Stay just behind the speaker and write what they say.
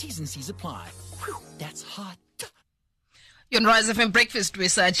T's and C's apply. Whew, that's hot. You're on Rise FM Breakfast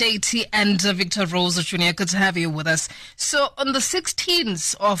with JT and Victor Rose Jr. Good to have you with us. So on the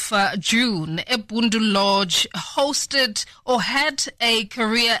 16th of June, eBundu Lodge hosted or had a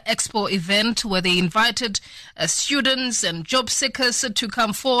career expo event where they invited students and job seekers to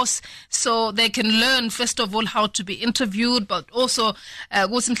come forth so they can learn, first of all, how to be interviewed, but also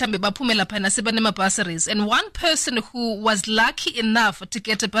bursaries. And one person who was lucky enough to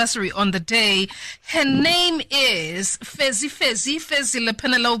get a bursary on the day, her name is Fezile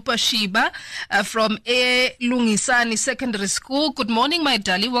Penelope Shiba from Lungisani Secondary School. Good morning, my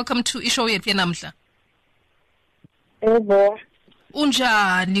darling. Welcome to Isho Yethu Namhla. Yebo.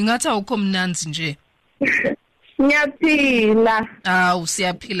 Unjani ngathi awukho mnanzi nje? Ngiyaphila.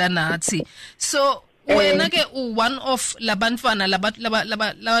 Usiyaphila nathi. So wena ke one of labantwana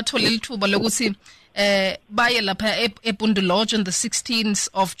labathola lithuba lokuthi baye lapha eBundu Lodge on the 16th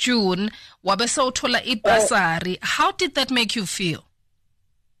of June wabe sawuthola ibursary. How did that make you feel?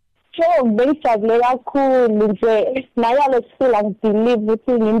 So bengijabule kakhulu nje nayalo sifila ngibelieve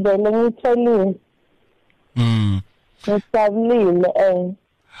ukuthi ngindele ngitholile. Ngijabulile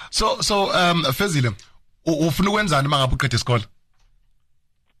So Fezile ufuna ukwenzani mangabe uqeda isikole?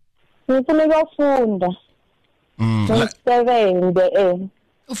 Ngifuna ukufunda. Ngisebenze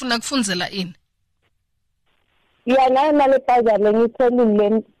Ufuna kufundzela ini? Yana imali ephazale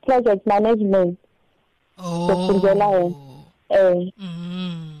ngitholile project management.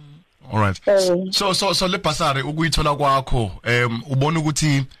 All right. So le bursary ukuyithola kwakho ubona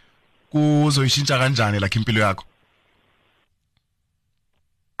ukuthi kuzoyishintsha kanjani like impilo yakho?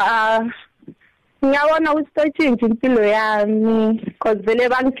 Ngiyabona ukuthi impilo yami because vele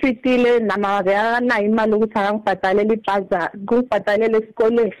bangitreatile namavela imali ukuthi angibhadalele ibhaza ngibhadalele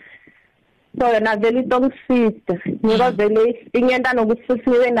esikoleni. So yena vele tongisida ngoba vele ingenta nokuthi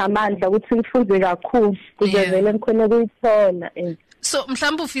sibe namandla ukuthi ngifunde kakhulu kuze vele ngikhona ukuyithola. So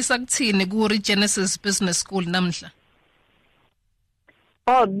mhlawumbe ufisa kuthini ku Regenesys Business School namhla?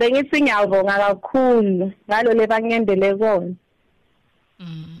 Bengithi ngiyabonga kakhulu ngalo lebangendele kona.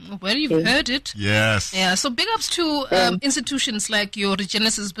 Well, you've heard it. Yes. Yeah, so big ups to institutions like your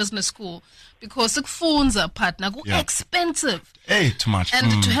Regenesys Business School because kufunza partner expensive. Hey, too much.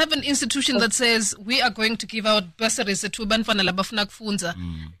 And to have an institution that says we are going to give out bursaries to bantwana labafuna kufunza.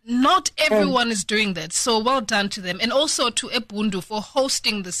 Not everyone is doing that. So well done to them and also to eBundu for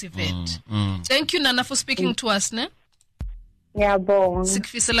hosting this event. Thank you Nana for speaking to us, ne? Ngiyabonga.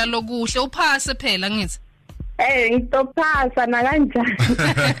 Sikufisela lokuhle uphase phela ngithi. Ngitopasa na kanjani.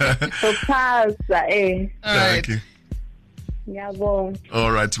 Ngitopasa Thank you. Yabo.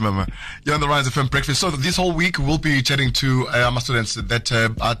 All right, Mama. You're on the Rise FM Breakfast. So this whole week we'll be chatting to our students that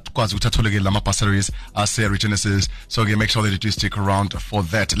at kwazi uthatholeke lama bursaries as Regenesys. So again, make sure that you do stick around for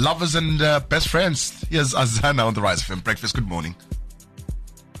that. Lovers and best friends. Here's Azana on the Rise FM Breakfast. Good morning.